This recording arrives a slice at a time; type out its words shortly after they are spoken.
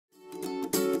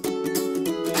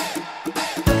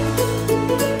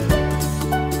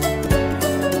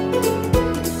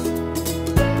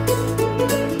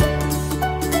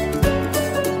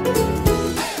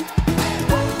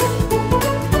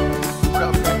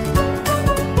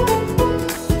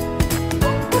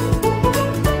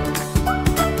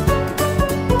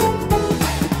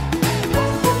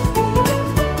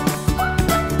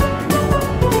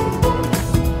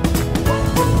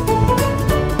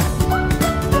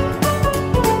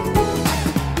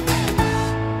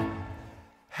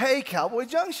Hey, Cowboy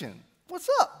Junction, what's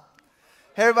up?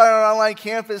 Hey, everybody on our online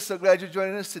campus, so glad you're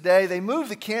joining us today. They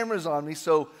moved the cameras on me,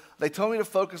 so they told me to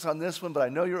focus on this one, but I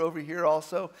know you're over here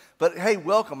also. But hey,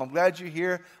 welcome. I'm glad you're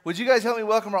here. Would you guys help me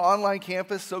welcome our online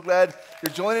campus? So glad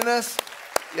you're joining us.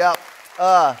 Yeah.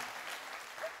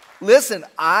 Listen,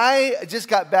 I just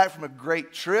got back from a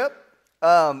great trip.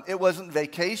 It wasn't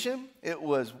vacation. It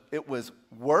was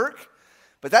work.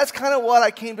 But that's kind of what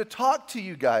I came to talk to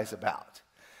you guys about.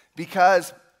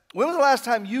 Because when was the last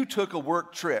time you took a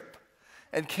work trip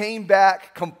and came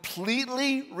back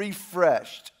completely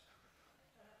refreshed?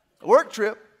 A work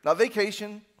trip, not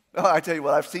vacation. Oh, I tell you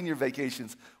what, I've seen your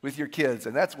vacations with your kids,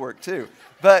 and that's work too.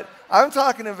 But I'm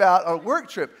talking about a work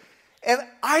trip. And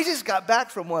I just got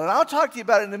back from one, and I'll talk to you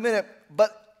about it in a minute,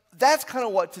 but that's kind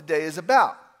of what today is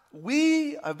about.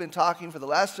 We have been talking for the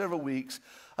last several weeks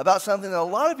about something that a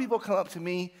lot of people come up to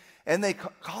me, and they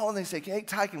call and they say, hey,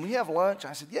 Ty, can we have lunch?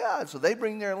 I said, yeah. And so they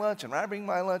bring their lunch, and I bring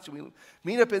my lunch, and we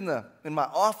meet up in my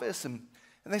office, and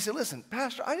they say, listen,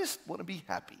 Pastor, I just want to be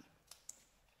happy.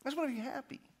 I just want to be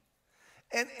happy.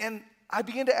 And I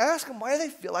began to ask them why they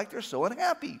feel like they're so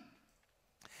unhappy.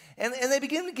 And they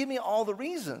begin to give me all the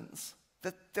reasons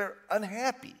that they're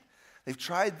unhappy. They've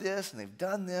tried this, and they've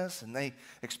done this, and they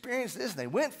experienced this, and they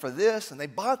went for this, and they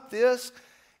bought this,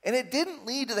 and it didn't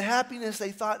lead to the happiness they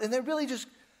thought, and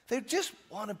they just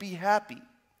want to be happy.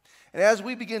 And as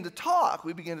we begin to talk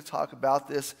about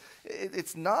this.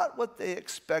 It's not what they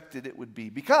expected it would be.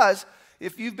 Because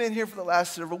if you've been here for the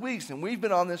last several weeks, and we've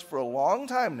been on this for a long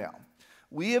time now,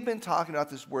 we have been talking about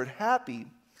this word happy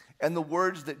and the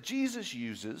words that Jesus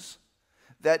uses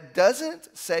that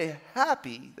doesn't say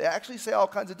happy. They actually say all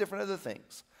kinds of different other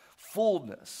things.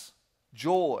 Fullness,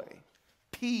 joy,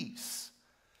 peace.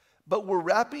 But we're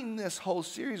wrapping this whole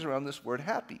series around this word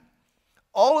happy.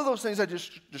 All of those things I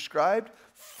just described,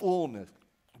 fullness,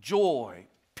 joy,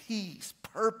 peace,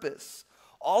 purpose,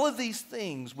 all of these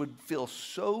things would feel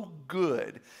so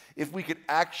good if we could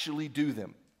actually do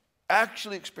them,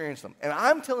 actually experience them. And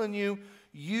I'm telling you,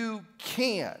 you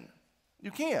can.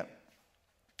 You can.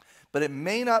 But it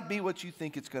may not be what you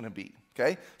think it's going to be,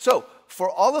 okay? So for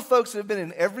all the folks that have been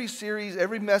in every series,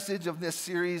 every message of this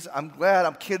series, I'm glad.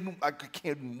 I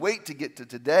can't wait to get to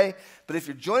today. But if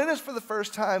you're joining us for the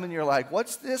first time and you're like,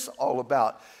 what's this all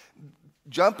about?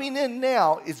 Jumping in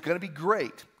now is going to be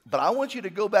great. But I want you to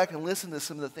go back and listen to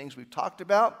some of the things we've talked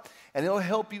about, and it'll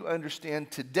help you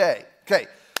understand today. Okay,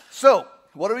 so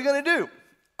what are we going to do?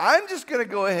 I'm just going to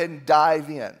go ahead and dive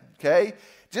in, okay?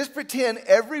 Just pretend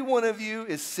every one of you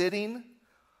is sitting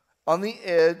on the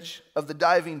edge of the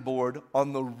diving board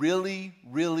on the really,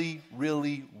 really,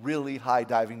 really, really high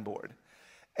diving board.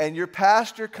 And your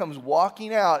pastor comes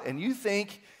walking out, and you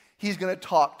think he's going to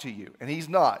talk to you, and he's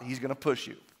not. He's going to push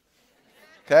you,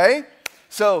 okay?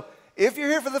 So if you're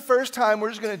here for the first time,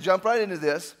 we're just going to jump right into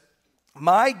this.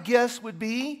 My guess would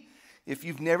be, if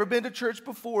you've never been to church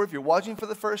before, if you're watching for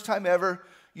the first time ever,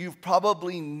 you've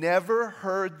probably never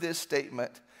heard this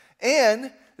statement.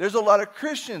 And there's a lot of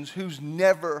Christians who's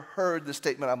never heard the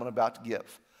statement I'm about to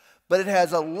give. But it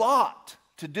has a lot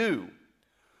to do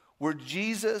where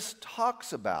Jesus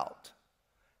talks about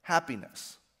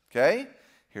happiness. Okay?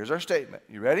 Here's our statement.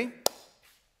 You ready?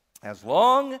 As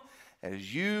long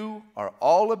as you are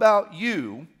all about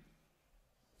you,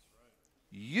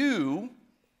 you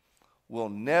will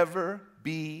never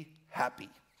be happy.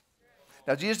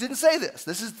 Now, Jesus didn't say this.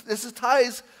 This is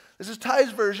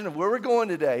Ty's version of where we're going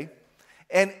today.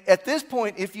 And at this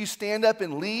point, if you stand up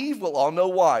and leave, we'll all know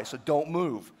why. So don't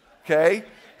move, okay?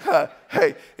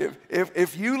 Hey,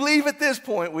 if you leave at this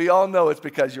point, we all know it's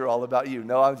because you're all about you.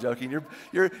 No, I'm joking.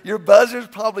 Your buzzer's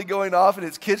probably going off, and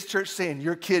it's kids' church saying,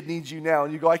 your kid needs you now.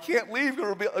 And you go, I can't leave.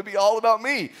 It'll be all about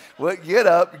me. Well, get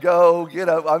up, go, get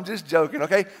up. I'm just joking,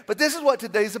 okay? But this is what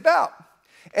today's about.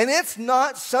 And it's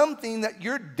not something that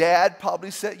your dad probably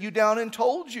set you down and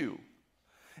told you.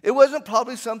 It wasn't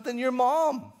probably something your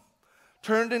mom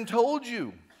turned and told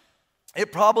you.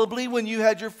 It probably, when you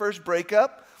had your first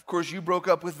breakup, of course, you broke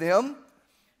up with them,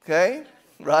 okay,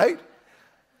 right?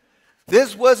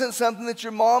 This wasn't something that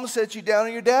your mom set you down or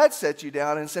your dad set you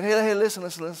down and said, hey,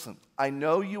 listen. I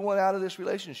know you want out of this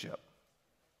relationship,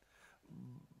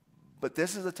 but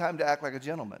this is the time to act like a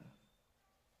gentleman.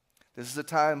 This is the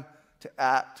time to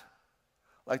act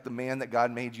like the man that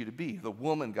God made you to be, the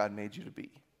woman God made you to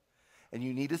be. And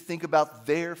you need to think about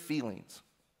their feelings.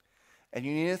 And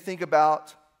you need to think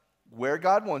about where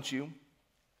God wants you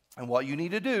and what you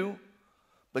need to do,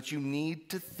 but you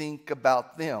need to think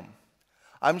about them.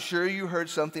 I'm sure you heard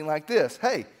something like this.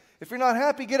 Hey, if you're not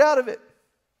happy, get out of it.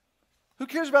 Who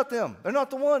cares about them? They're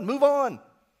not the one. Move on.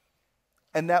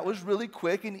 And that was really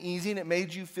quick and easy, and it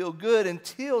made you feel good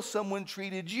until someone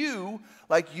treated you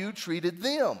like you treated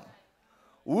them.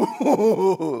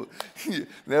 Ooh,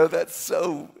 no, that's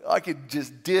so, I could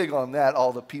just dig on that,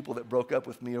 all the people that broke up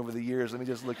with me over the years. Let me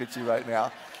just look at you right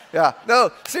now. Yeah,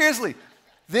 no, seriously,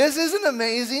 this is an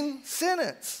amazing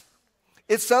sentence.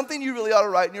 It's something you really ought to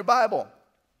write in your Bible.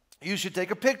 You should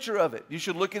take a picture of it. You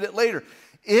should look at it later.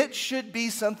 It should be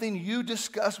something you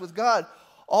discuss with God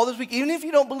all this week, even if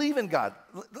you don't believe in God.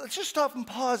 Let's just stop and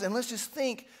pause and let's just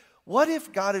think, what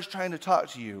if God is trying to talk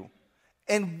to you?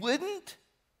 And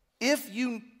if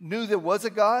you knew there was a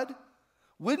God,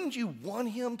 wouldn't you want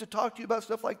him to talk to you about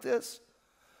stuff like this?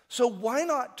 So why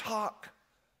not talk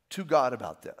to God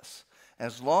about this?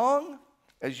 As long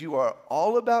as you are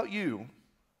all about you,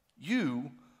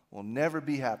 you will never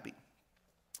be happy.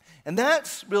 And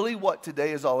that's really what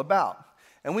today is all about.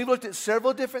 And we've looked at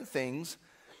several different things,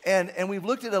 and we've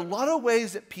looked at a lot of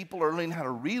ways that people are learning how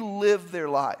to relive their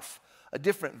life, a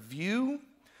different view.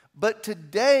 But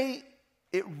today,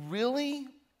 it really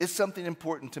is something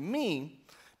important to me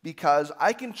because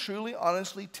I can truly,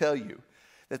 honestly tell you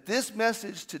that this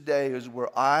message today is where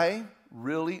I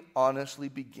really, honestly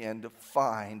began to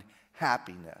find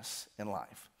happiness in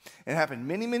life. It happened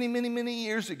many, many, many, many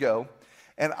years ago,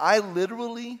 and I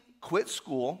literally quit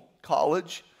school,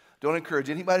 college. Don't encourage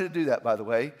anybody to do that, by the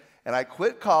way. And I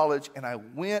quit college, and I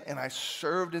went and I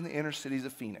served in the inner cities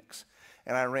of Phoenix.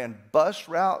 And I ran bus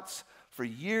routes for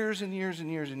years and years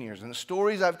and years and years. And the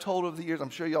stories I've told over the years,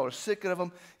 I'm sure y'all are sick of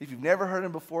them. If you've never heard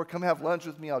them before, come have lunch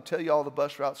with me. I'll tell you all the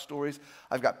bus route stories.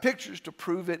 I've got pictures to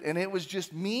prove it. And it was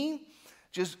just me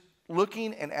just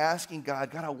looking and asking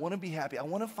God, I want to be happy. I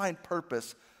want to find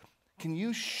purpose. Can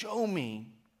you show me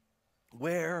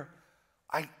where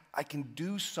I can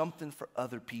do something for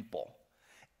other people?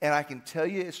 And I can tell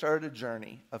you it started a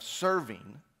journey of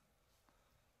serving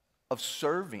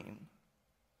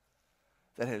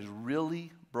that has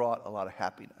really brought a lot of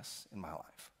happiness in my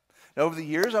life. Now, over the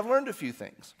years, I've learned a few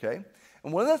things, okay?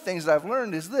 And one of the things that I've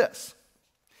learned is this.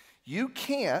 You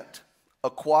can't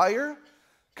acquire,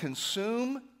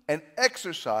 consume, and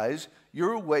exercise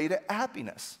your way to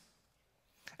happiness.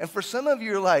 And for some of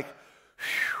you, you're like,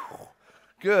 phew,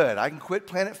 good, I can quit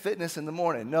Planet Fitness in the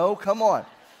morning. No, come on.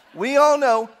 We all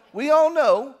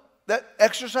know that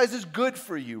exercise is good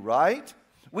for you, right?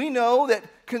 We know that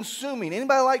consuming,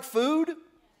 anybody like food?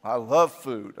 I love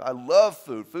food. I love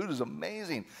food. Food is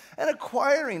amazing. And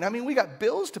acquiring, I mean, we got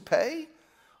bills to pay.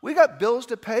 We got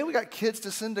kids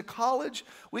to send to college.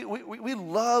 We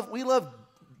love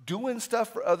doing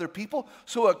stuff for other people.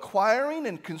 So acquiring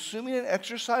and consuming and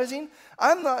exercising,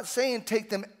 I'm not saying take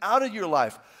them out of your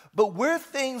life. But where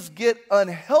things get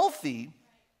unhealthy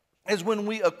is when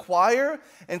we acquire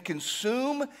and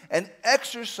consume and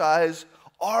exercise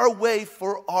our way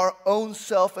for our own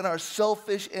self and our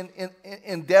selfish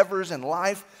endeavors in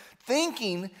life,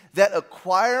 thinking that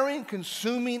acquiring,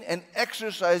 consuming, and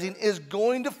exercising is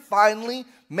going to finally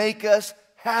make us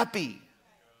happy.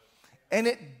 And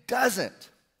it doesn't.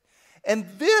 And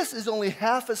this is only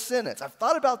half a sentence. I've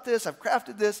thought about this. I've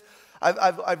crafted this.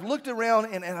 I've looked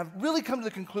around, and I've really come to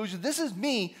the conclusion, this is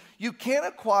me. You can't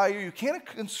acquire, you can't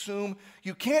consume,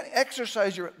 you can't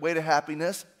exercise your way to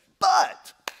happiness,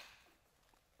 but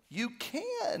you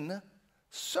can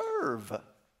serve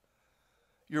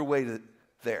your way to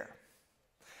there.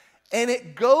 And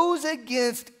it goes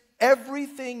against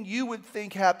everything you would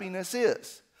think happiness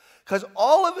is. Because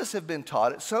all of us have been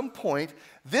taught at some point,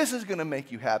 this is going to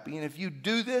make you happy. And if you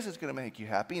do this, it's going to make you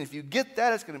happy. And if you get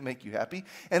that, it's going to make you happy.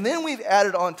 And then we've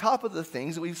added on top of the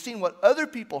things that we've seen what other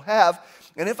people have.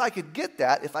 And if I could get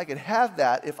that, if I could have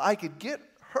that, if I could get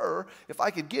her, if I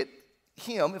could get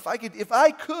him, if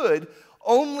I could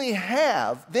only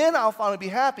have, then I'll finally be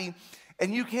happy.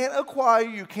 And you can't acquire,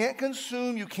 you can't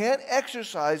consume, you can't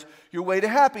exercise your way to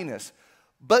happiness.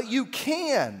 But you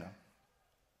can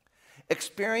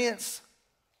experience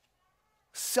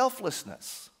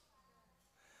selflessness,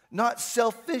 not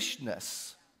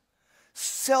selfishness,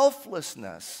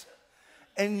 selflessness,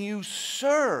 and you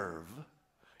serve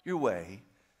your way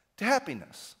to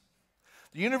happiness.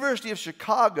 The University of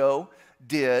Chicago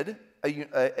did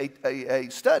a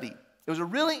study. It was a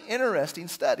really interesting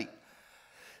study.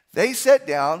 They sat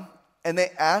down and they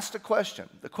asked a question.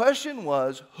 The question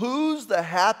was, who's the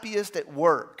happiest at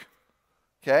work?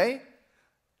 Okay?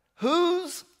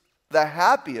 Who's the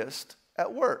happiest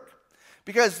at work?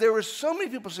 Because there were so many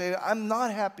people saying, I'm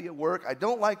not happy at work. I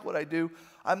don't like what I do.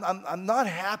 I'm not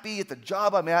happy at the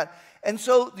job I'm at. And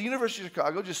so the University of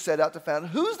Chicago just set out to find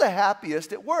who's the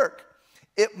happiest at work.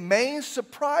 It may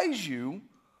surprise you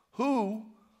who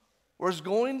was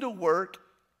going to work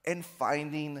and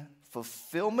finding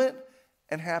fulfillment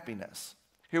and happiness.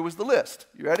 Here was the list.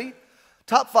 You ready?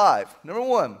 Top 5. Number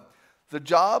 1, the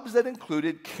jobs that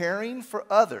included caring for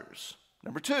others.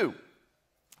 Number 2,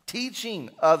 teaching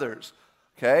others.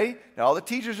 Okay? Now all the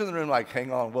teachers in the room like,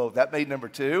 hang on, whoa, that made number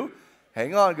 2.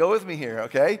 Hang on, go with me here,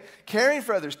 okay? Caring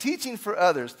for others, teaching for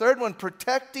others. Third one,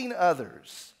 protecting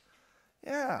others.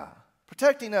 Yeah,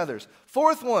 protecting others.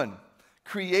 Fourth one,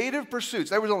 creative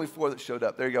pursuits. There was only 4 that showed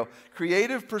up. There you go.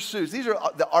 Creative pursuits. These are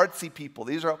the artsy people.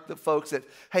 These are the folks that,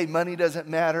 hey, money doesn't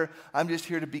matter. I'm just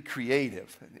here to be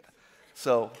creative.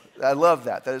 So I love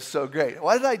that. That is so great.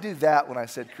 Why did I do that when I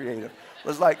said creative? It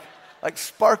was like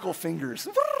sparkle fingers.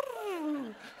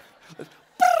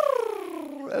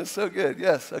 That's so good.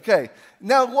 Yes. Okay.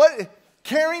 Now what?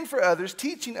 Caring for others,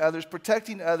 teaching others,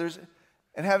 protecting others,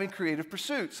 and having creative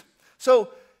pursuits.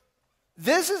 So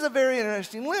this is a very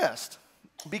interesting list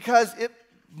because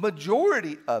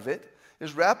majority of it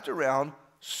is wrapped around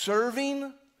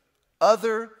serving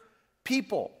other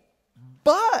people.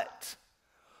 But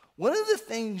one of the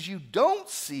things you don't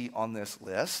see on this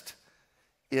list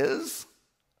is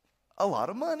a lot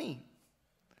of money.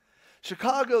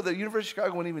 Chicago, the University of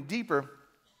Chicago went even deeper.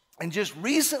 And just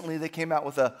recently, they came out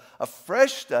with a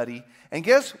fresh study. And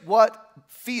guess what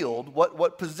field,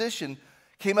 what position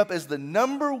came up as the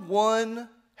number 1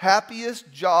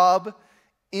 happiest job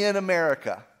in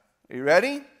America? Are you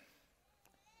ready?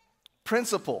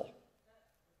 Principal.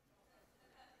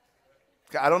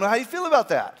 I don't know how you feel about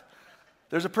that.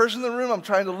 There's a person in the room I'm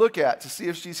trying to look at to see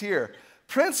if she's here.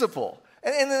 Principal.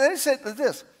 And then they said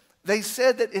this. They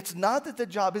said that it's not that the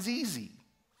job is easy.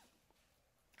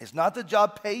 It's not that the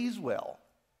job pays well.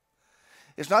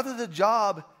 It's not that the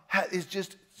job is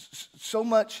just so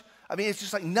much, it's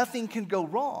just like nothing can go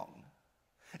wrong.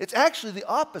 It's actually the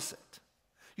opposite.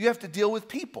 You have to deal with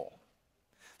people.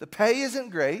 The pay isn't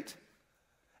great,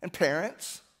 and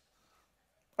parents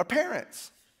are parents.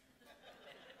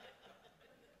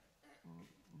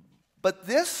 But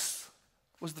this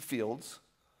was the fields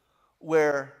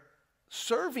where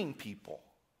serving people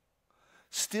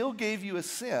still gave you a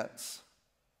sense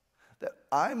that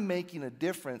I'm making a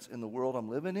difference in the world I'm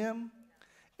living in.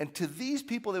 And to these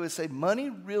people, they would say, money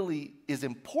really is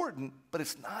important, but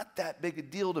it's not that big a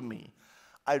deal to me.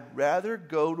 I'd rather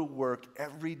go to work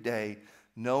every day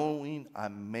knowing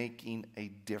I'm making a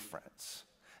difference.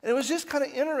 And it was just kind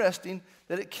of interesting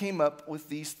that it came up with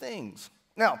these things.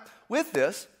 Now, with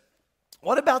this,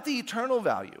 what about the eternal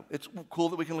value? It's cool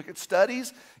that we can look at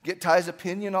studies, get Ty's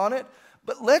opinion on it,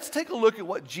 but let's take a look at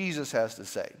what Jesus has to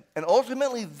say. And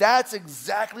ultimately, that's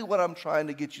exactly what I'm trying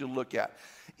to get you to look at.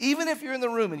 Even if you're in the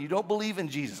room and you don't believe in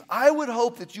Jesus, I would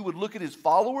hope that you would look at his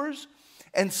followers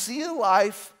and see a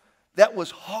life that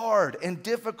was hard and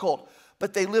difficult,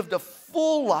 but they lived a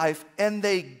full life and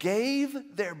they gave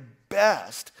their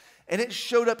best. And it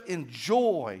showed up in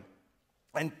joy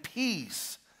and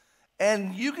peace.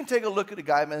 And you can take a look at a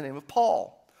guy by the name of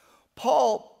Paul.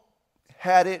 Paul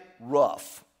had it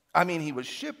rough. He was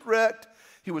shipwrecked,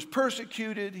 he was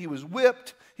persecuted, he was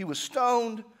whipped, he was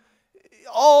stoned.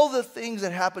 All the things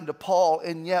that happened to Paul,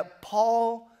 and yet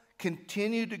Paul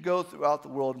continued to go throughout the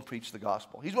world and preach the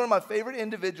gospel. He's one of my favorite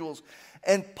individuals.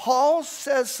 And Paul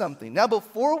says something. Now,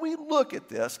 before we look at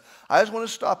this, I just want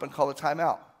to stop and call a time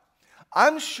out.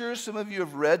 I'm sure some of you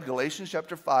have read Galatians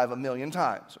chapter 5 a million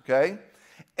times, okay?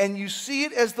 And you see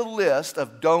it as the list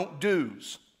of don't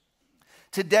do's.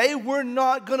 Today, we're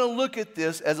not going to look at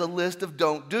this as a list of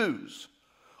don't do's.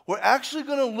 We're actually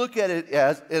going to look at it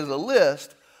as a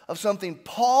list of something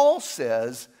Paul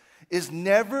says is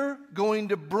never going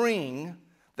to bring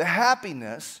the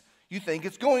happiness you think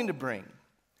it's going to bring.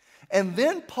 And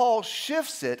then Paul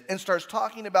shifts it and starts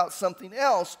talking about something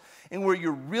else and where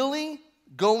you're really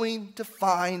going to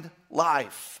find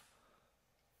life.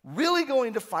 Really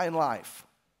going to find life.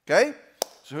 Okay?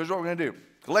 So here's what we're going to do.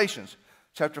 Galatians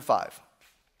chapter 5.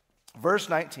 Verse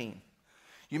 19.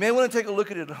 You may want to take a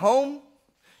look at it at home.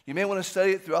 You may want to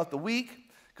study it throughout the week.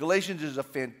 Galatians is a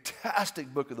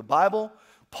fantastic book of the Bible.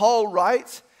 Paul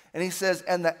writes, and he says,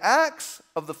 and the acts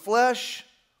of the flesh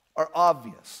are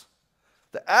obvious.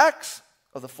 The acts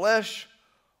of the flesh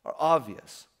are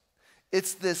obvious.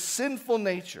 It's this sinful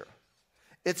nature.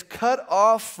 It's cut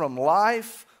off from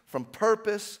life, from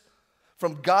purpose,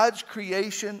 from God's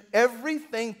creation.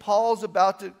 Everything Paul's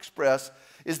about to express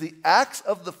is the acts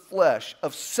of the flesh,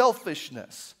 of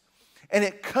selfishness. And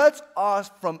it cuts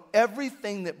us from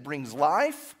everything that brings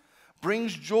life,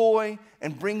 brings joy,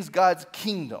 and brings God's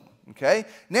kingdom, okay?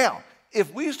 Now,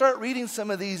 if we start reading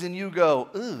some of these and you go,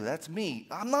 ooh, that's me.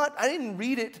 I didn't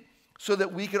read it so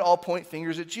that we could all point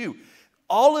fingers at you.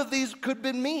 All of these could have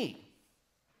been me.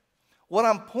 What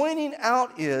I'm pointing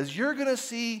out is you're going to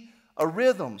see a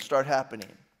rhythm start happening.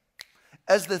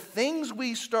 As the things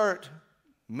we start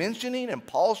mentioning and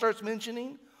Paul starts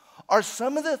mentioning are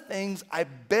some of the things I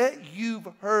bet you've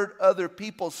heard other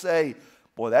people say,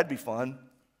 boy, that'd be fun.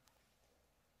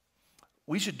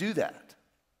 We should do that.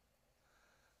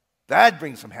 That'd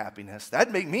bring some happiness.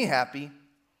 That'd make me happy.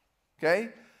 Okay?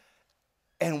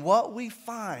 And what we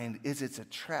find is it's a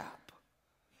trap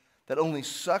that only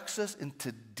sucks us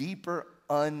into deeper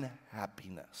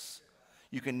unhappiness.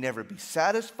 You can never be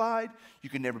satisfied. You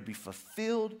can never be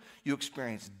fulfilled. You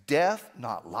experience death,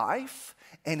 not life.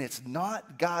 And it's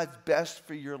not God's best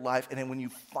for your life. And then when you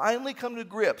finally come to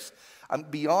grips,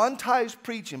 beyond Ty's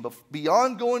preaching, but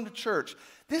beyond going to church,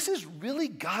 this is really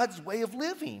God's way of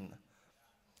living.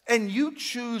 And you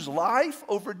choose life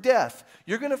over death,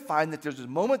 you're going to find that there's a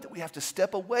moment that we have to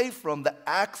step away from the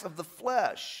acts of the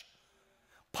flesh.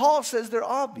 Paul says they're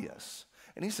obvious.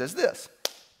 And he says this: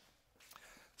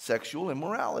 sexual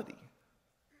immorality.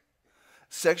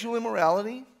 Sexual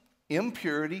immorality,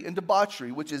 impurity, and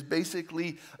debauchery, which is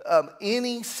basically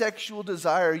any sexual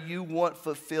desire you want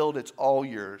fulfilled, it's all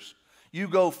yours. You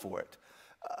go for it.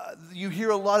 You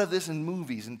hear a lot of this in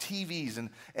movies and TVs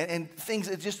and things.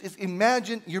 It's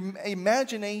imagine your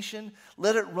imagination,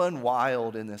 let it run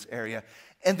wild in this area.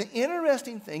 And the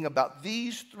interesting thing about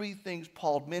these three things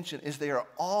Paul mentioned is they are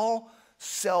all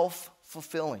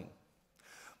self-fulfilling.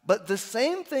 But the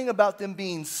same thing about them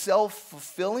being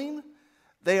self-fulfilling,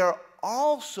 they are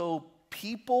also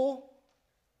people,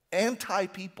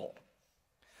 anti-people.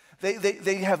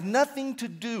 They have nothing to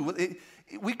do with it.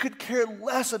 We could care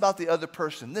less about the other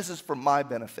person. This is for my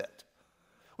benefit.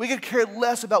 We could care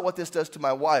less about what this does to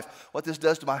my wife, what this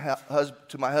does to my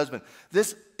husband.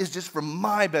 This is just for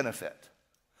my benefit.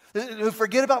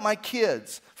 Forget about my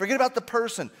kids. Forget about the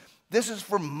person. This is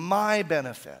for my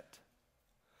benefit.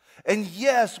 And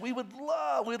yes, we'd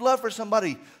love for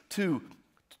somebody to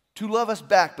love us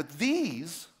back, but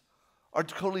these are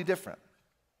totally different.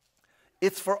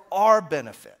 It's for our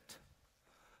benefit.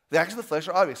 The acts of the flesh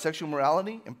are obvious: sexual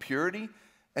immorality, impurity,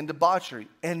 and debauchery,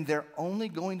 and they're only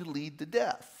going to lead to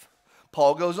death.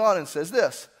 Paul goes on and says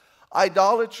this: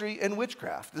 idolatry and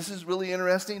witchcraft. This is really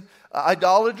interesting.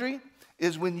 Idolatry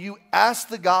is when you ask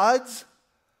the gods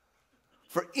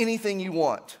for anything you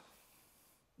want.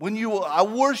 I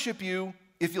worship you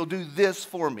if you'll do this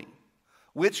for me.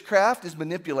 Witchcraft is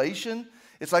manipulation.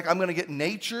 It's like I'm going to get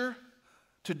nature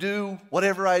to do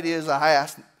whatever it is I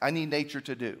need nature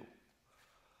to do.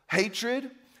 Hatred,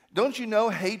 don't you know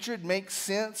hatred makes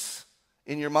sense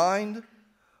in your mind?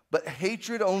 But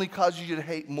hatred only causes you to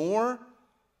hate more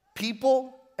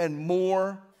people and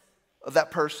more of that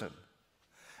person.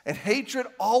 And hatred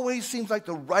always seems like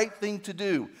the right thing to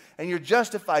do, and you're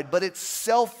justified, but it's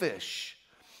selfish.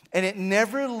 And it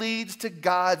never leads to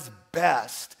God's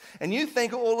best. And you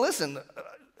think, oh, listen,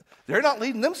 they're not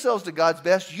leading themselves to God's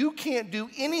best. You can't do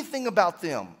anything about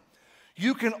them.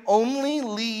 You can only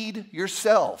lead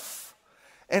yourself.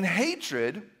 And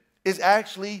hatred is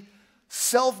actually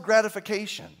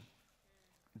self-gratification,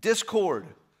 discord.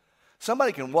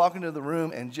 Somebody can walk into the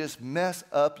room and just mess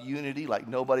up unity like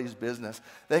nobody's business.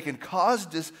 They can cause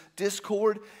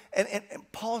discord. And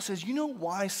Paul says, you know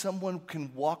why someone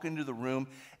can walk into the room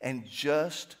and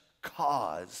just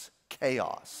cause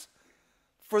chaos?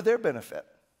 For their benefit.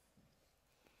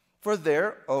 For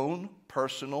their own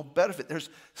personal benefit. There's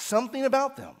something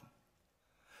about them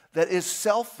that is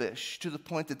selfish to the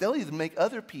point that they'll either make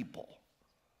other people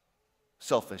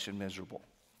selfish and miserable.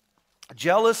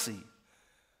 Jealousy.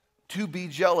 To be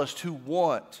jealous, to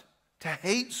want, to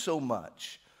hate so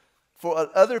much for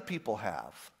what other people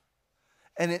have.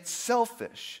 And it's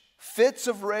selfish. Fits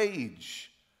of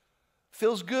rage.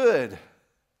 Feels good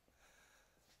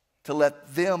to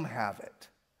let them have it.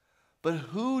 But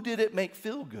who did it make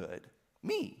feel good?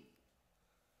 Me.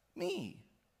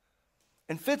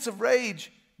 And fits of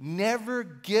rage never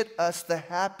get us the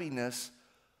happiness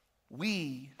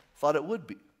we thought it would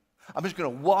be. I'm just going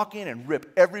to walk in and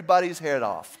rip everybody's head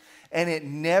off. And it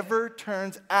never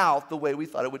turns out the way we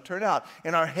thought it would turn out.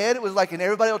 In our head, it was like, and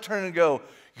everybody will turn and go,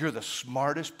 you're the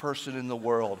smartest person in the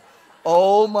world.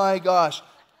 Oh my gosh,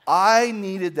 I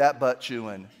needed that butt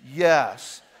chewing.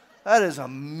 Yes, that is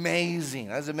amazing.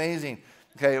 That's amazing.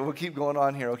 Okay, we'll keep going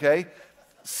on here, okay?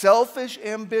 Selfish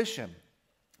ambition.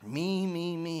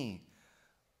 Me.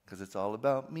 Because it's all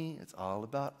about me, it's all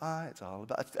about it's all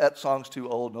about, that song's too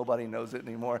old, nobody knows it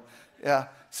anymore. Yeah,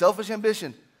 selfish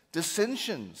ambition,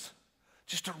 dissensions,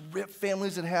 just to rip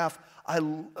families in half.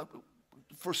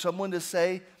 For someone to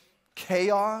say,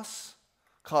 chaos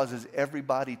causes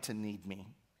everybody to need me.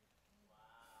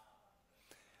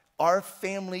 our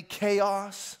family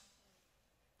chaos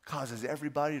causes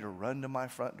everybody to run to my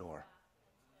front door.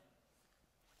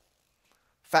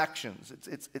 Factions,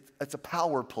 it's a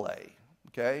power play,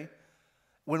 okay?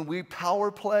 When we power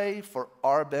play for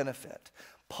our benefit.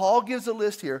 Paul gives a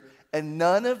list here, and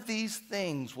none of these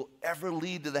things will ever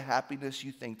lead to the happiness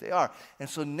you think they are. And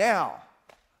so now,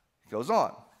 it goes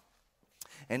on.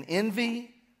 And envy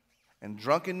and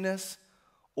drunkenness,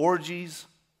 orgies,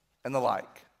 and the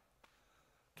like.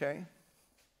 Okay?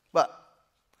 But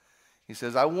he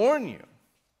says, I warn you,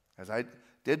 as I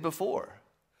did before,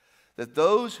 that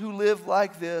those who live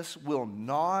like this will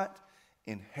not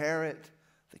inherit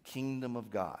the kingdom of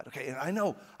God. Okay, and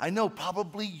I know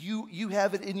probably you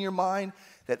have it in your mind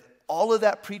that all of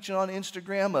that preaching on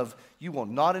Instagram of you will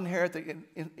not inherit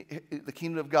the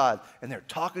kingdom of God, and they're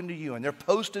talking to you, and they're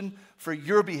posting for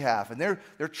your behalf, and they're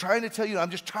trying to tell you, I'm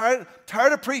just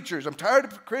tired of preachers, I'm tired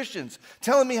of Christians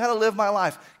telling me how to live my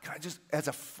life. Can I just, as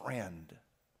a friend,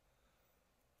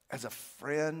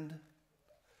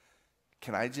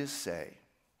 can I just say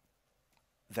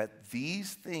that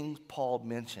these things Paul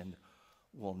mentioned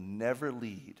will never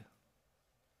lead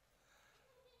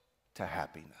to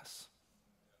happiness.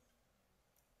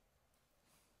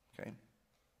 Okay?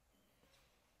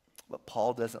 But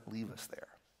Paul doesn't leave us there.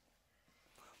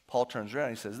 Paul turns around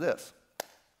and he says this,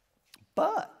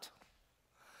 but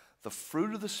the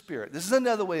fruit of the Spirit, this is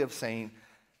another way of saying,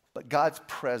 but God's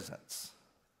presence,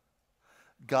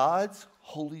 God's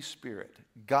Holy Spirit,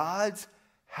 God's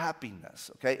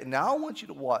happiness, okay? And now I want you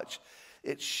to watch.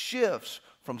 It shifts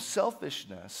from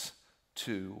selfishness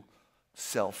to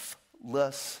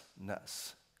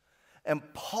selflessness. And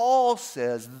Paul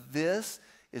says this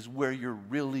is where you're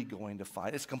really going to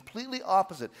find. It's completely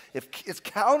opposite. It's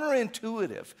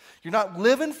counterintuitive. You're not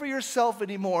living for yourself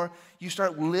anymore. You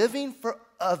start living for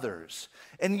others.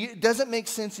 And it doesn't make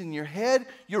sense in your head.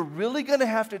 You're really going to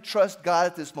have to trust God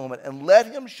at this moment and let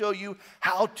him show you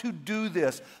how to do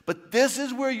this. But this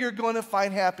is where you're going to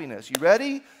find happiness. You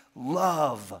ready?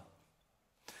 Love.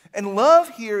 And love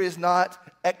here is not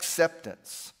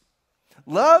acceptance.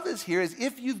 Love is here as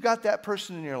if you've got that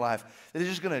person in your life that is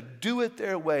just going to do it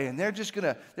their way, and they're just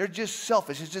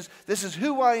selfish. It's just, this is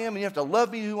who I am, and you have to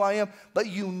love me who I am, but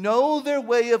you know their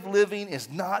way of living is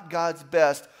not God's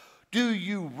best. Do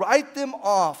you write them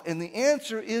off? And the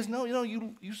answer is no,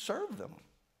 you serve them.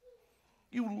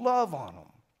 You love on them.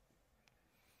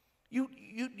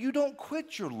 You don't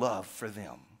quit your love for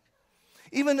them.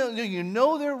 Even though you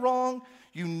know they're wrong,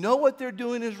 you know what they're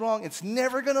doing is wrong, it's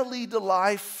never going to lead to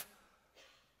life.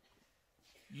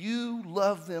 You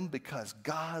love them because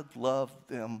God loved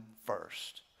them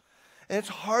first. And it's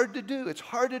hard to do. It's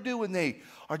hard to do when they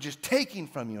are just taking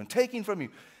from you and taking from you.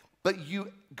 But you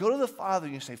go to the Father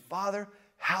and you say, Father,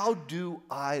 how do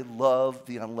I love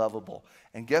the unlovable?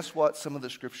 And guess what some of the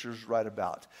scriptures write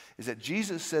about? Is that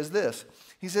Jesus says this.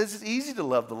 He says it's easy to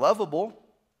love the lovable.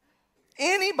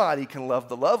 Anybody can love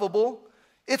the lovable.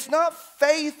 It's not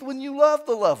faith when you love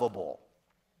the lovable.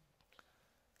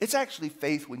 It's actually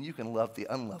faith when you can love the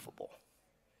unlovable.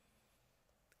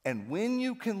 And when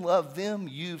you can love them,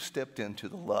 you've stepped into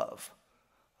the love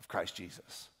of Christ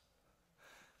Jesus.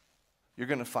 You're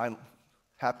going to find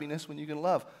happiness when you can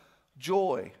love.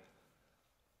 Joy.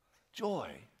 Joy.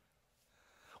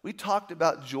 We talked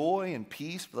about joy and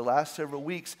peace for the last several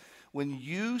weeks. When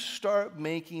you start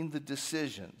making the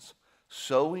decisions,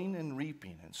 sowing and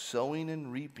reaping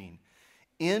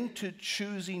into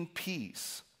choosing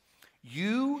peace,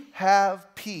 you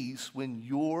have peace when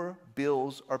your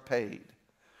bills are paid.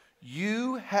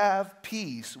 You have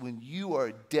peace when you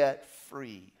are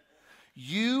debt-free.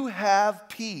 You have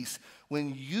peace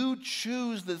when you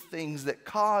choose the things that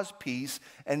cause peace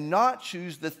and not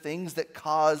choose the things that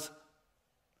cause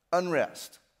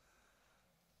unrest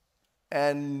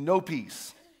and no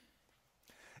peace.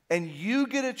 And you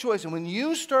get a choice. And when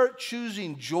you start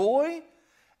choosing joy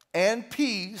and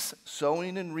peace,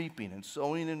 sowing and reaping,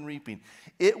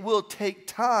 it will take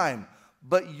time.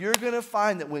 But you're going to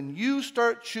find that when you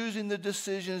start choosing the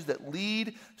decisions that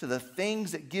lead to the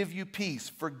things that give you peace,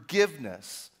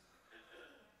 forgiveness,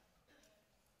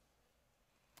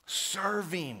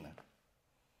 serving,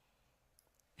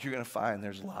 you're going to find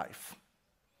there's life.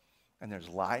 And there's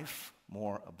life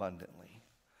more abundantly.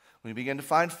 When you begin to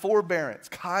find forbearance,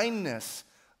 kindness,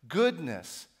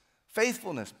 goodness,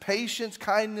 faithfulness, patience,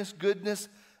 kindness, goodness,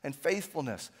 and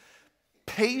faithfulness.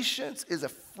 Patience is a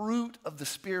fruit of the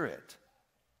Spirit.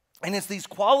 And it's these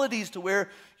qualities to where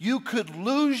you could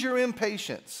lose your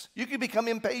impatience. You could become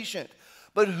impatient.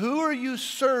 But who are you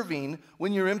serving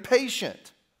when you're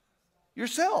impatient?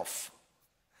 Yourself.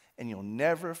 And you'll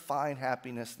never find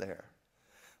happiness there.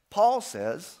 Paul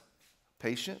says,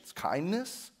 patience,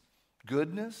 kindness,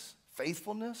 goodness,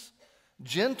 faithfulness,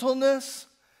 gentleness,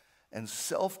 and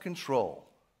self-control.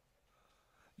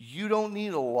 You don't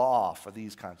need a law for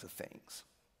these kinds of things.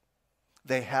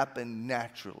 They happen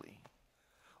naturally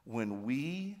when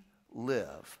we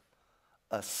live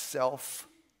a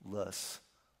selfless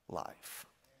life.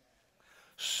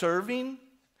 Serving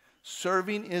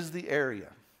is the area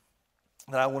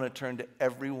that I want to turn to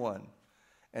everyone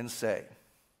and say,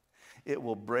 it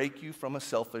will break you from a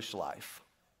selfish life.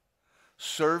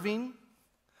 Serving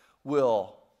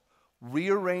will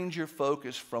rearrange your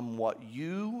focus from what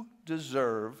you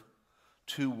deserve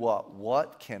to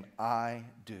what can I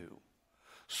do?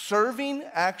 Serving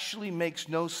actually makes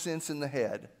no sense in the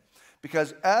head,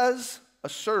 because as a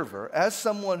server, as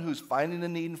someone who's finding a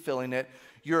need and filling it,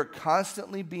 you're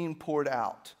constantly being poured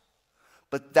out.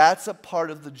 But that's a part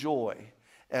of the joy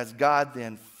as God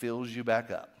then fills you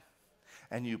back up.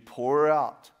 And you pour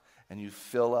out and you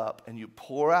fill up and you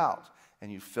pour out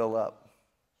and you fill up.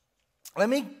 Let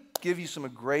me give you some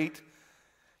great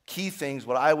key things,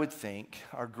 what I would think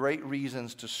are great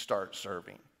reasons to start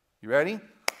serving. You ready?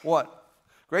 One,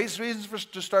 great reasons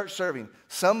to start serving.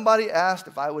 Somebody asked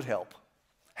if I would help.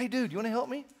 Hey, dude, you want to help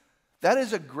me? That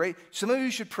is a great, some of you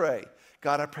should pray.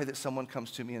 God, I pray that someone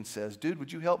comes to me and says, dude,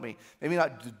 would you help me? Maybe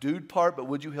not the dude part, but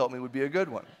would you help me would be a good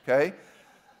one, okay?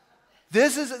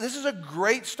 This is a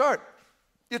great start.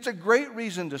 It's a great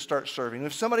reason to start serving.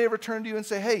 If somebody ever turned to you and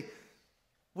say, hey,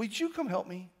 would you come help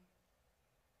me?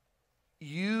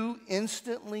 You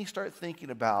instantly start thinking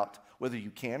about whether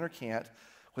you can or can't,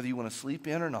 whether you want to sleep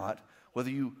in or not, whether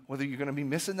you're going to be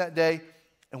missing that day.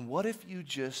 And what if you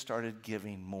just started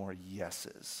giving more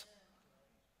yeses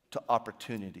to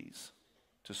opportunities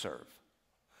to serve?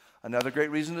 Another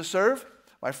great reason to serve,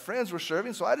 my friends were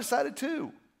serving, so I decided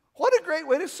to. What a great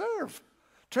way to serve.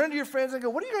 Turn to your friends and go,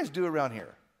 what do you guys do around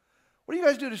here? What do you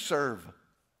guys do to serve?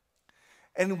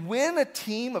 And when a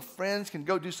team of friends can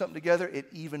go do something together, it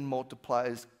even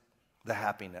multiplies the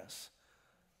happiness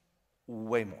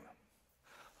way more.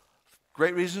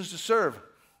 Great reasons to serve.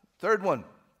 Third one,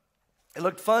 it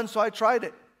looked fun, so I tried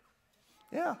it.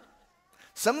 Yeah.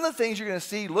 Some of the things you're going to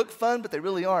see look fun, but they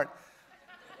really aren't.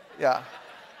 Yeah.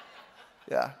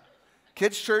 Yeah.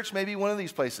 Kids' church may be one of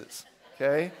these places,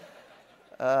 okay?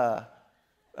 Yeah,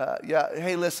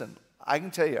 hey, listen, I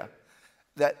can tell you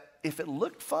that if it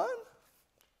looked fun,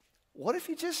 what if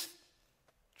you just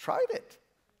tried it?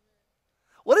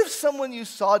 What if someone you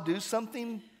saw do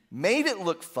something made it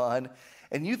look fun,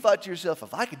 and you thought to yourself,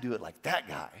 if I could do it like that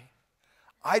guy,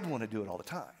 I'd want to do it all the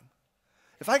time.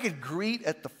 If I could greet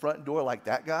at the front door like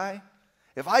that guy,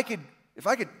 if I could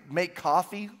make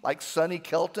coffee like Sonny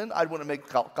Kelton, I'd want to make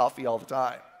coffee all the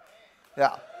time.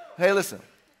 Yeah. Hey, listen,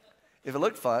 if it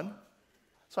looked fun,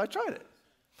 so I tried it.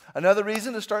 Another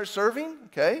reason to start serving,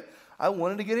 okay, I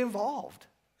wanted to get involved.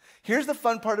 Here's the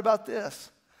fun part about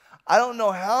this. I don't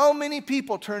know how many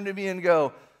people turn to me and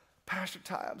go, Pastor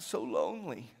Ty, I'm so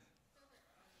lonely.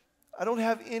 I don't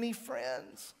have any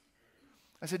friends.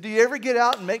 I said, do you ever get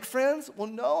out and make friends? Well,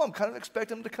 no, I'm kind of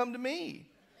expecting them to come to me.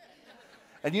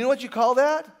 And you know what you call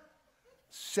that?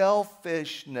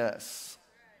 Selfishness.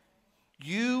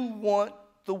 You want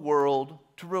the world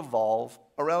to revolve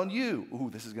around you. Ooh,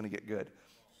 this is going to get good.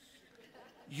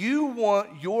 You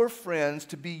want your friends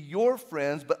to be your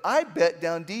friends, but I bet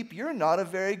down deep you're not a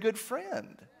very good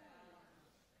friend.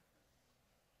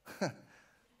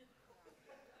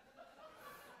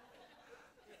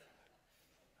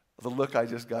 The look I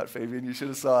just got, Fabian, you should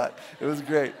have saw it. It was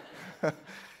great.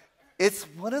 It's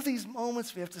one of these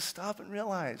moments we have to stop and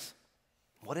realize,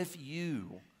 what if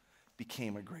you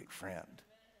became a great friend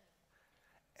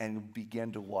and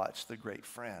began to watch the great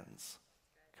friends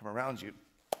come around you?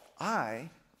 I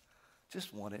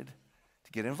just wanted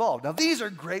to get involved. Now, these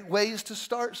are great ways to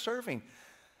start serving.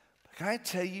 But can I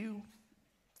tell you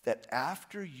that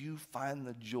after you find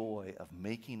the joy of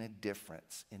making a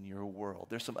difference in your world,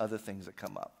 there's some other things that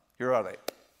come up. Here are they.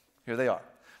 Here they are.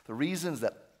 The reasons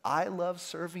that I love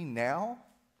serving now,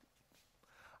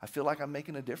 I feel like I'm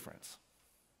making a difference.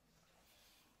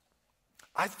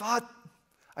 I thought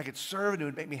I could serve and it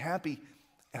would make me happy,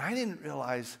 and I didn't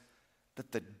realize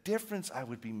that the difference I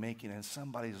would be making in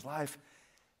somebody's life,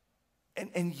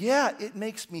 and yeah, it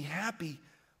makes me happy,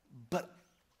 but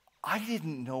I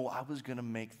didn't know I was going to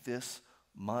make this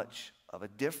much of a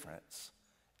difference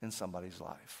in somebody's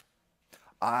life.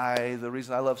 The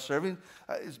reason I love serving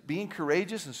is being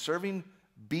courageous, and serving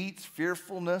beats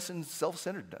fearfulness and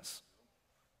self-centeredness.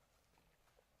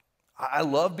 I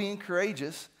love being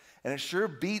courageous, and it sure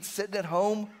beats sitting at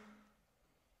home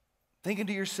thinking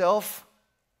to yourself,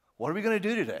 what are we going to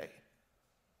do today?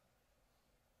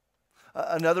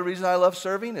 Another reason I love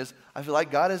serving is I feel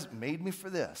like God has made me for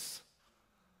this.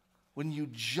 When you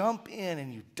jump in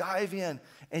and you dive in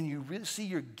and you really see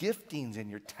your giftings and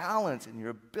your talents and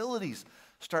your abilities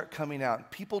start coming out. And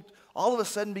people all of a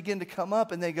sudden begin to come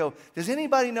up and they go, does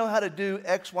anybody know how to do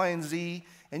X, Y, and Z?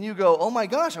 And you go, oh my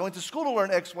gosh, I went to school to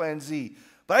learn X, Y, and Z.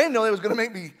 But I didn't know it was going to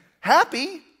make me happy.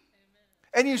 Amen.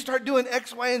 And you start doing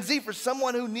X, Y, and Z for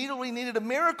someone who needed a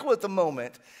miracle at the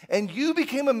moment. And you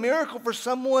became a miracle for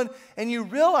someone and you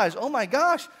realize, oh my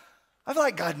gosh, I feel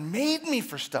like God made me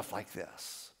for stuff like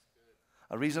this.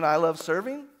 A reason I love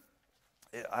serving,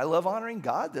 I love honoring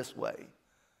God this way.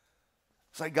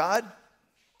 It's like, God,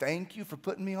 thank you for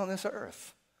putting me on this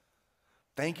earth.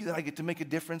 Thank you that I get to make a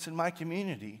difference in my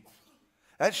community.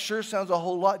 That sure sounds a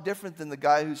whole lot different than the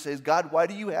guy who says, God, why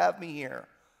do you have me here?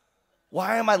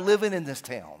 Why am I living in this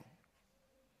town?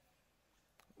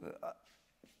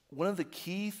 One of the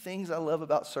key things I love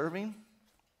about serving,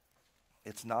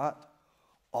 it's not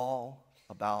all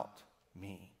about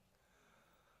me.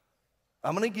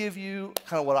 I'm going to give you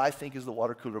kind of what I think is the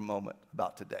water cooler moment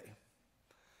about today.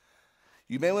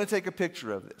 You may want to take a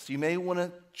picture of this. You may want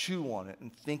to chew on it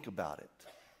and think about it.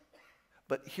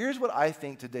 But here's what I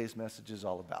think today's message is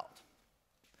all about.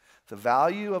 The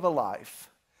value of a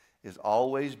life is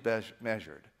always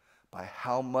measured by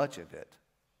how much of it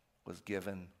was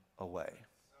given away.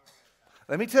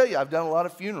 Let me tell you, I've done a lot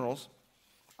of funerals.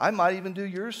 I might even do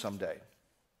yours someday.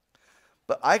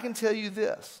 But I can tell you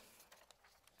this,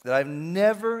 that I've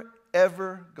never,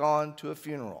 ever gone to a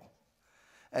funeral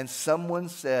and someone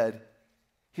said,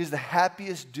 he's the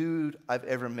happiest dude I've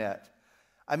ever met.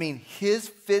 I mean, his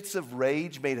fits of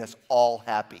rage made us all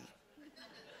happy.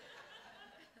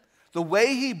 The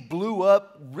way he blew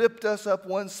up, ripped us up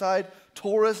one side,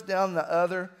 tore us down the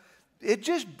other, it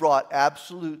just brought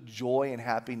absolute joy and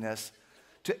happiness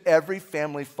to every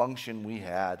family function we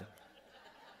had.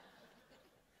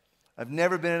 I've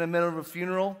never been in the middle of a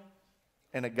funeral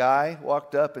and a guy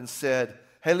walked up and said,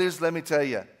 hey, Liz, let me tell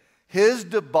you, his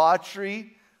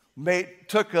debauchery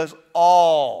took us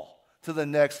all to the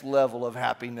next level of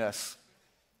happiness.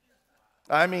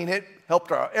 I mean, it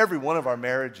helped every one of our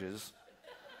marriages.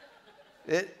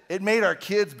 It made our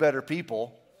kids better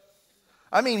people.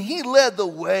 I mean, he led the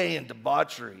way in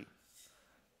debauchery.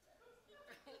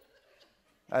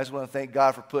 I just want to thank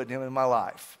God for putting him in my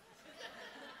life.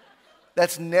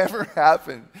 That's never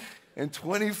happened in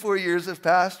 24 years of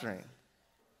pastoring.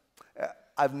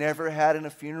 I've never had in a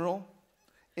funeral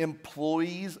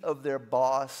employees of their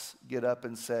boss get up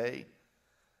and say,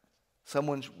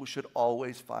 someone should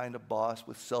always find a boss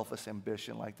with selfish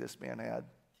ambition like this man had.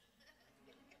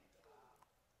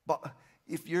 But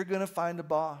if you're going to find a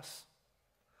boss,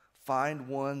 find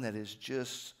one that is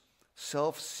just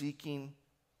self-seeking,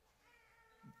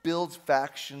 builds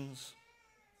factions,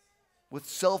 with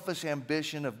selfish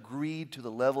ambition of greed to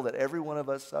the level that every one of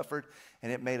us suffered,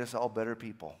 and it made us all better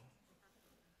people.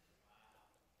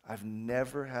 I've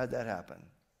never had that happen.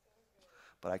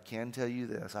 But I can tell you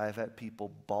this, I have had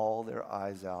people bawl their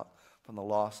eyes out from the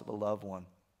loss of a loved one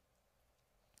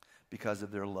because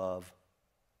of their love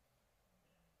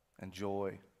and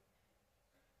joy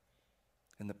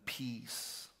and the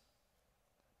peace,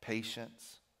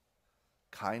 patience,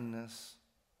 kindness,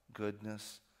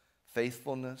 goodness,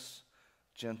 faithfulness,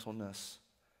 gentleness,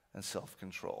 and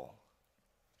self-control.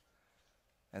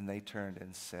 And they turned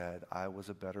and said, I was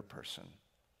a better person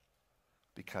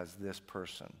because this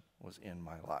person was in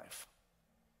my life.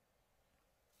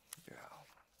 Yeah.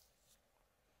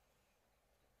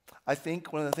 I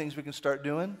think one of the things we can start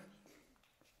doing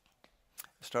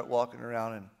is start walking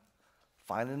around and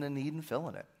finding a need and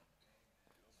filling it.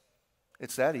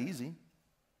 It's that easy.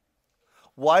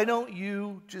 Why don't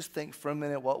you just think for a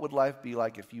minute, what would life be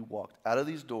like if you walked out of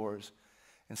these doors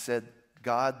and said,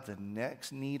 God, the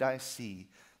next need I see,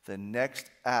 the next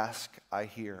ask I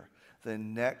hear, the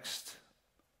next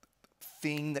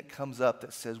thing that comes up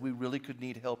that says we really could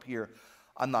need help here,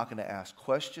 I'm not going to ask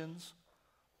questions.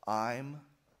 I'm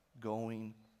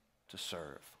going to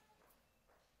serve.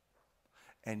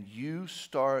 And you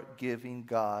start giving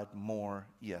God more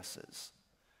yeses.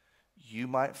 You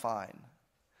might find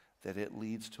that it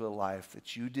leads to a life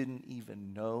that you didn't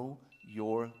even know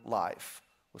your life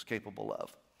was capable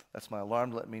of. That's my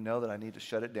alarm to let me know that I need to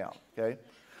shut it down, okay?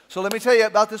 So let me tell you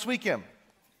about this weekend.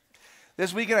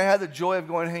 This weekend I had the joy of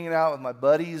going and hanging out with my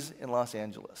buddies in Los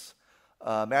Angeles.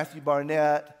 Matthew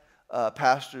Barnett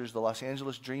pastors the Los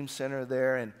Angeles Dream Center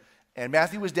there, and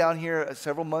Matthew was down here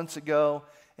several months ago,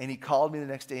 and he called me the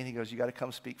next day and he goes, you got to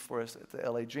come speak for us at the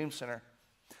LA Dream Center.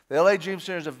 The LA Dream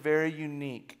Center is a very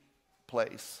unique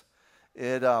place.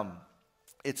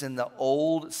 It's in the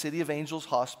old City of Angels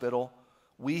Hospital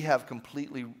we have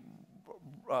completely,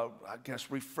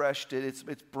 refreshed it.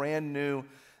 It's brand new.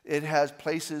 It has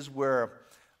places where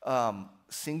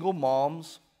single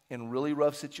moms in really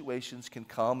rough situations can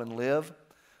come and live.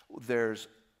 There's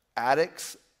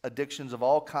addicts, addictions of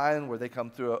all kinds, where they come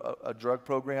through a drug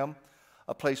program.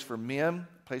 A place for men,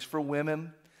 a place for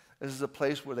women. This is a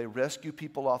place where they rescue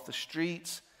people off the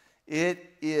streets.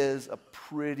 It is a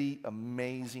pretty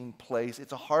amazing place.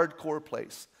 It's a hardcore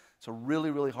place. It's a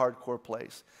really, really hardcore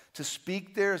place. To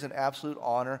speak there is an absolute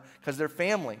honor because they're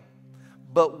family.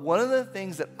 But one of the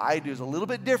things that I do is a little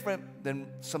bit different than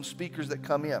some speakers that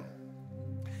come in.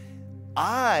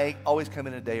 I always come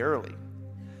in a day early.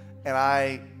 And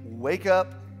I wake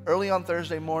up early on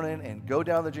Thursday morning and go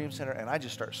down to the Dream Center and I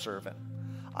just start serving.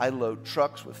 I load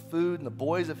trucks with food, and the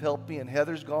boys have helped me, and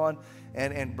Heather's gone,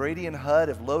 and Brady and Hud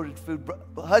have loaded food.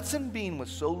 Hudson Bean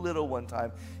was so little one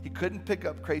time, he couldn't pick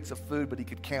up crates of food, but he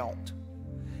could count.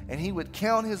 And he would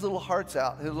count his little heart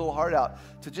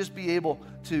out to just be able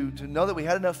to know that we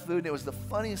had enough food. And it was the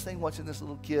funniest thing watching this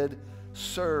little kid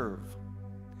serve.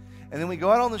 And then we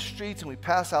go out on the streets and we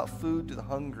pass out food to the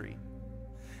hungry.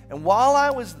 And while I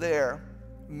was there,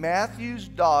 Matthew's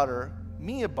daughter,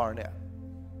 Mia Barnett,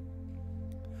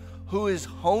 who is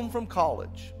home from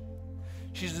college.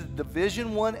 She's a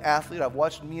Division I athlete. I've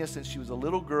watched Mia since she was a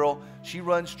little girl. She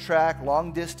runs track,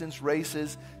 long distance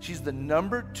races. She's the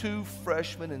 #2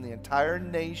 freshman in the entire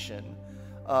nation,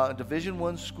 Division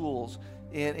I schools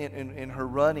in her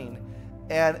running.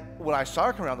 And when I saw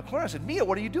her come around the corner, I said, Mia,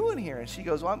 what are you doing here? And she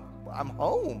goes, well, I'm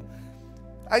home.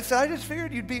 I said, I just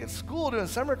figured you'd be at school doing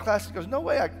summer class. She goes, no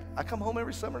way, I come home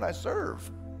every summer and I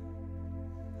serve.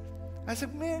 I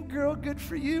said, man, girl, good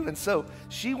for you. And so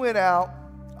she went out.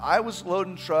 I was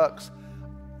loading trucks.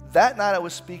 That night I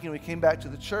was speaking. We came back to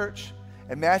the church,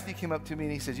 and Matthew came up to me,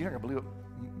 and he says, you're not going to believe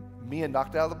what Mia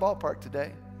knocked out of the ballpark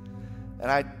today. And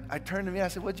I turned to me, I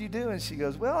said, what'd you do? And she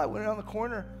goes, well, I went around the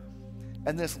corner,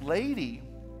 and this lady,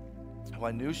 who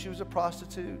I knew she was a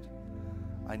prostitute,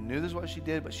 I knew this is what she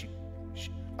did, but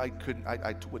I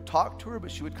would talk to her, but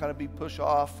she would kind of be pushed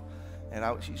off. And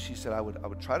she said I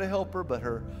would try to help her, but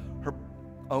her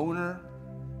owner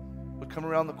would come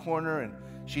around the corner and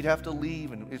she'd have to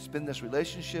leave. And it's been this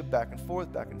relationship back and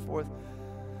forth, back and forth.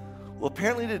 Well,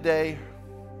 apparently today,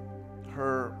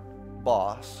 her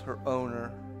boss, her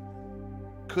owner,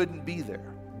 couldn't be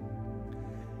there.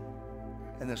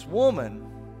 And this woman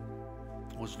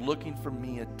was looking for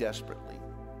Mia desperately.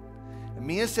 And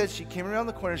Mia said she came around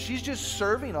the corner. She's just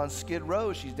serving on Skid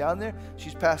Row. She's down there.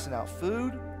 She's passing out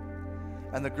food.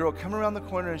 And the girl come around the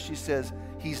corner and she says,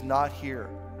 he's not here.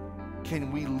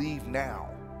 Can we leave now?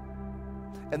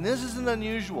 And this isn't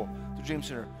unusual, the Dream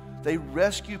Center. They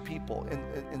rescue people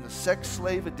in the sex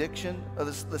slave addiction, or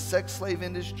the sex slave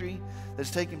industry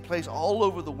that's taking place all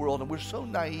over the world. And we're so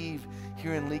naive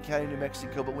here in Lee County, New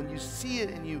Mexico. But when you see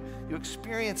it and you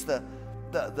experience the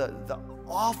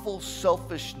awful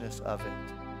selfishness of it,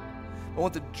 and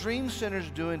what the Dream Center is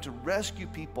doing to rescue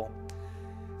people.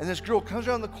 And this girl comes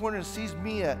around the corner and sees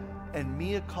Mia, and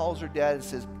Mia calls her dad and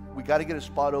says, we got to get a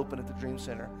spot open at the Dream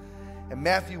Center. And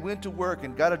Matthew went to work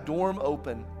and got a dorm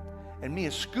open, and Mia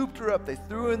scooped her up. They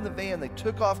threw her in the van. They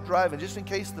took off driving just in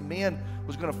case the man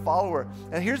was going to follow her.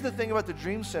 And here's the thing about the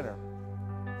Dream Center.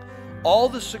 All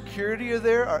the security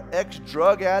there are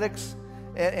ex-drug addicts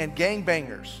and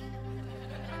gangbangers.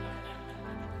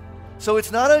 So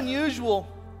it's not unusual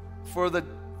for the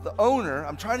owner,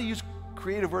 I'm trying to use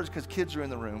creative words because kids are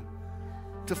in the room,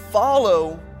 to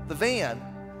follow the van.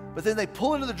 But then they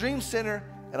pull into the Dream Center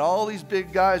and all these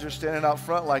big guys are standing out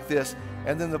front like this,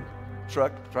 and then the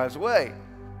truck drives away.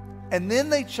 And then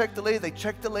they checked the lady. They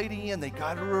checked the lady in. They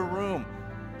got her a room.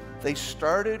 They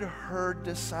started her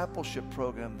discipleship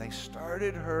program. They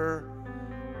started her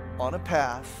on a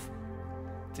path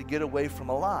to get away from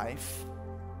a life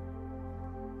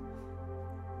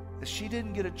that she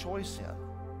didn't get a choice in.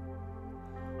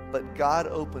 But God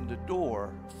opened a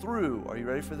door through, are you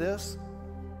ready for this?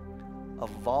 A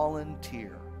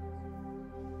volunteer.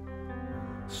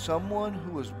 Someone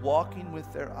who was walking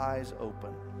with their eyes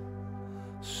open.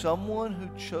 Someone who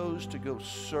chose to go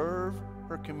serve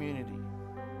her community.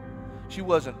 She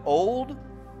wasn't old.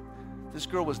 This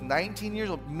girl was 19 years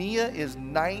old. Mia is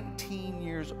 19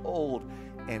 years old.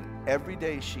 And every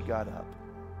day she got up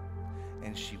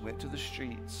and she went to the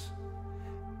streets,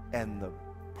 and the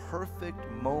perfect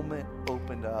moment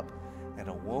opened up, and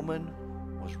a woman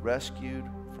was rescued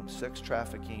from sex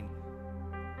trafficking.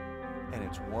 And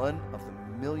it's one of the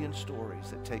million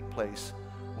stories that take place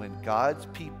when God's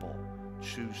people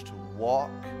choose to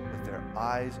walk with their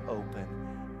eyes open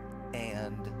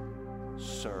and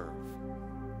serve.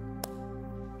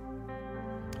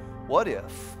 What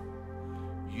if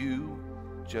you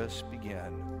just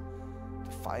begin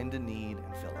to find a need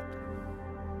and fill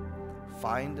it?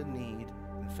 Find a need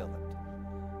and fill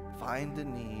it. Find a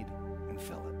need and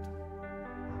fill it.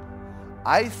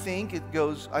 I think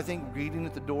greeting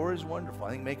at the door is wonderful.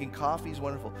 I think making coffee is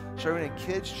wonderful. Serving a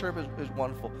kids' church is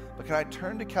wonderful. But can I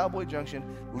turn to Cowboy Junction,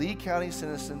 Lee County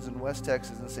citizens in West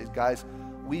Texas and say, guys,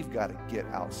 we've got to get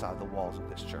outside the walls of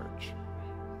this church.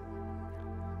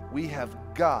 We have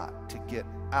got to get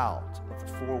out of the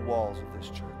four walls of this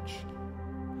church.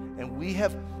 And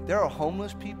there are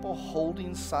homeless people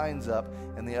holding signs up.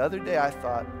 And the other day I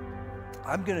thought,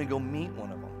 I'm going to go meet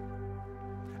one of them.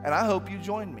 And I hope you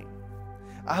join me.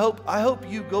 I hope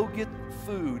you go get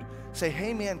food. Say,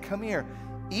 hey man, come here.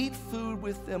 Eat food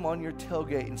with them on your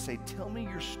tailgate and say, tell me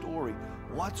your story.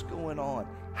 What's going on?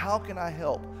 How can I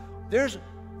help?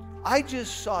 I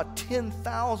just saw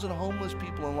 10,000 homeless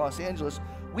people in Los Angeles.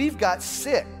 We've got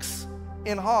 6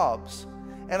 in Hobbs.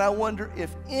 And I wonder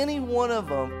if any one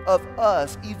of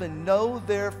us even know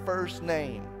their first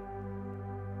name.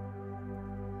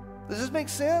 Does this make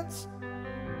sense?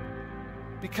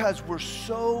 Because we're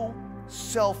so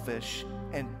selfish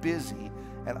and busy,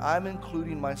 and I'm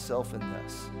including myself in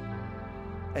this.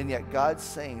 And yet God's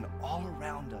saying, all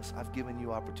around us, I've given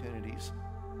you opportunities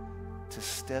to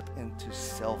step into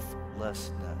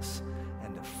selflessness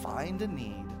and to find a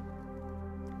need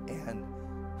and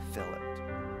fill it.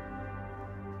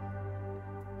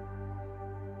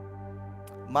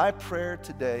 My prayer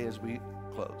today as we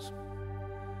close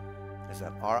is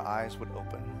that our eyes would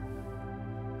open,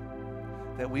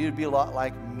 that we would be a lot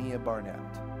like Mia Barnett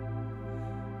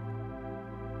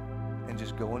and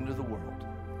just go into the world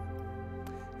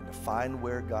and to find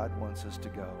where God wants us to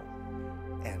go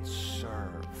and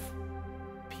serve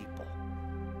people.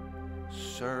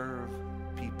 Serve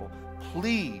people.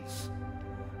 Please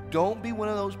don't be one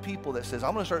of those people that says,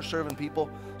 I'm going to start serving people,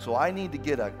 so I need to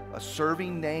get a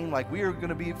serving name. Like we are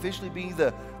going to officially be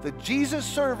the Jesus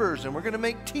servers, and we're going to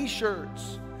make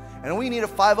t-shirts. And we need a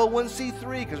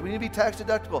 501c3 because we need to be tax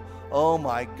deductible. Oh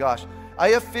my gosh. I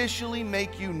officially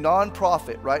make you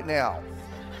nonprofit right now.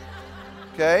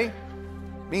 Okay?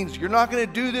 Means you're not going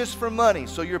to do this for money.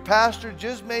 So your pastor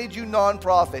just made you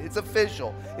nonprofit. It's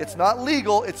official. It's not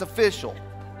legal, it's official.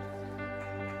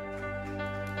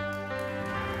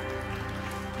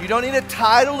 You don't need a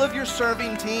title of your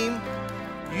serving team.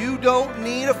 You don't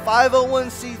need a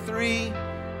 501c3.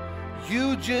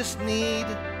 You just need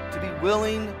to be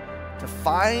willing to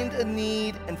find a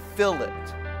need and fill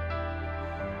it.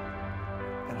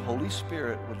 And Holy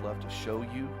Spirit would love to show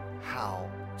you how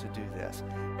to do this.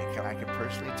 And I can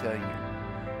personally tell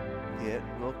you, it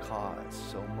will cause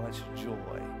so much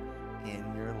joy in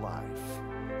your life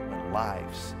when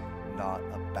life's not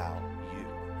about you.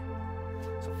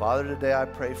 So Father, today I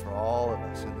pray for all of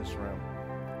us in this room.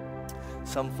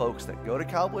 Some folks that go to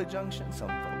Cowboy Junction, some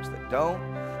folks that don't,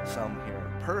 some here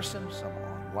in person, some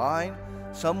online,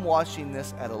 some watching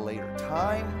this at a later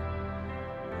time.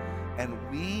 And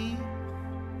we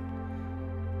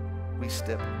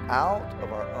step out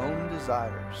of our own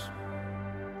desires.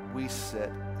 We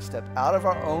step out of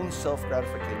our own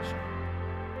self-gratification.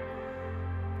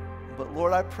 But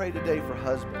Lord, I pray today for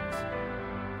husbands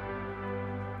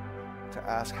to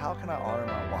ask, how can I honor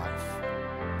my wife?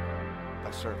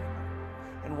 By serving her.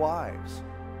 And wives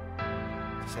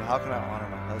to say, how can I honor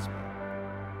my husband?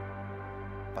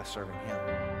 By serving him.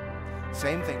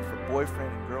 Same thing for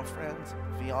boyfriend and girlfriends,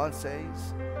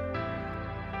 fiancés,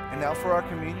 and now for our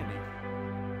community.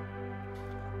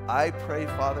 I pray,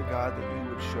 Father God, that you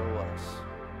would show us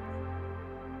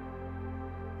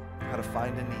how to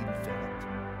find a need and fill it.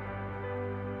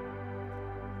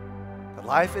 That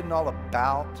life isn't all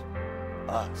about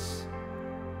us.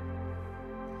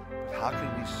 But how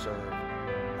can we serve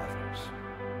others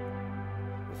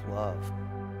with love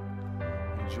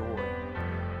and joy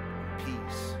and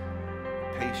peace and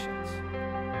patience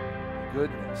and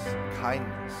goodness and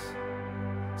kindness,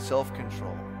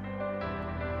 self-control.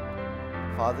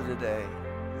 Father, today,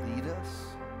 lead us,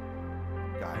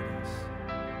 guide us.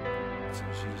 It's in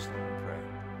Jesus' name we pray.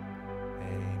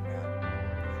 Amen.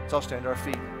 Let's all stand to our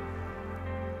feet.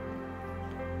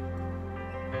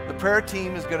 The prayer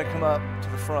team is going to come up to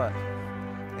the front.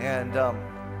 And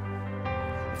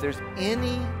if there's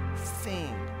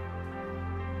anything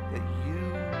that you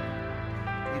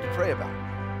need to pray about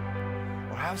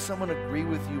or have someone agree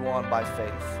with you on by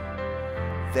faith,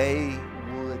 they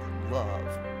would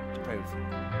love to pray with you.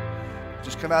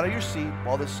 Just come out of your seat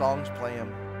while this song's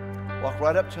playing. Walk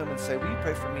right up to them and say, will you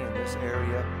pray for me in this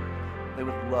area? They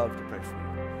would love to pray for you.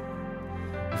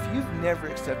 If you've never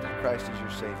accepted Christ as your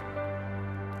Savior,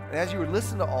 And as you were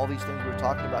listening to all these things we were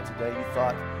talking about today, you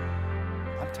thought,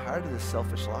 I'm tired of this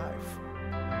selfish life.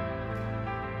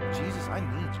 Jesus, I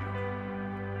need you.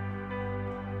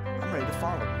 I'm ready to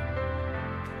follow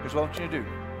you. Here's what I want you to do.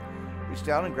 Reach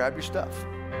down and grab your stuff,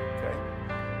 okay?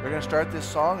 We're going to start this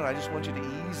song, and I just want you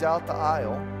to ease out the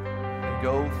aisle and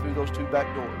go through those two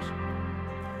back doors.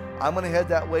 I'm going to head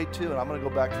that way too, and I'm going to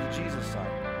go back to the Jesus sign.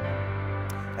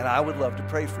 And I would love to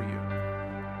pray for you.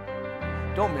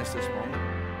 Don't miss this moment.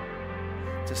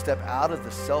 To step out of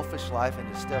the selfish life and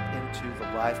to step into the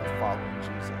life of following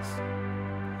Jesus.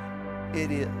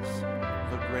 It is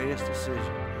the greatest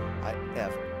decision I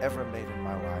ever made in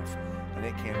my life, and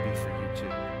it can be for you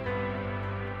too.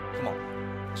 Come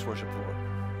on, let's worship the Lord.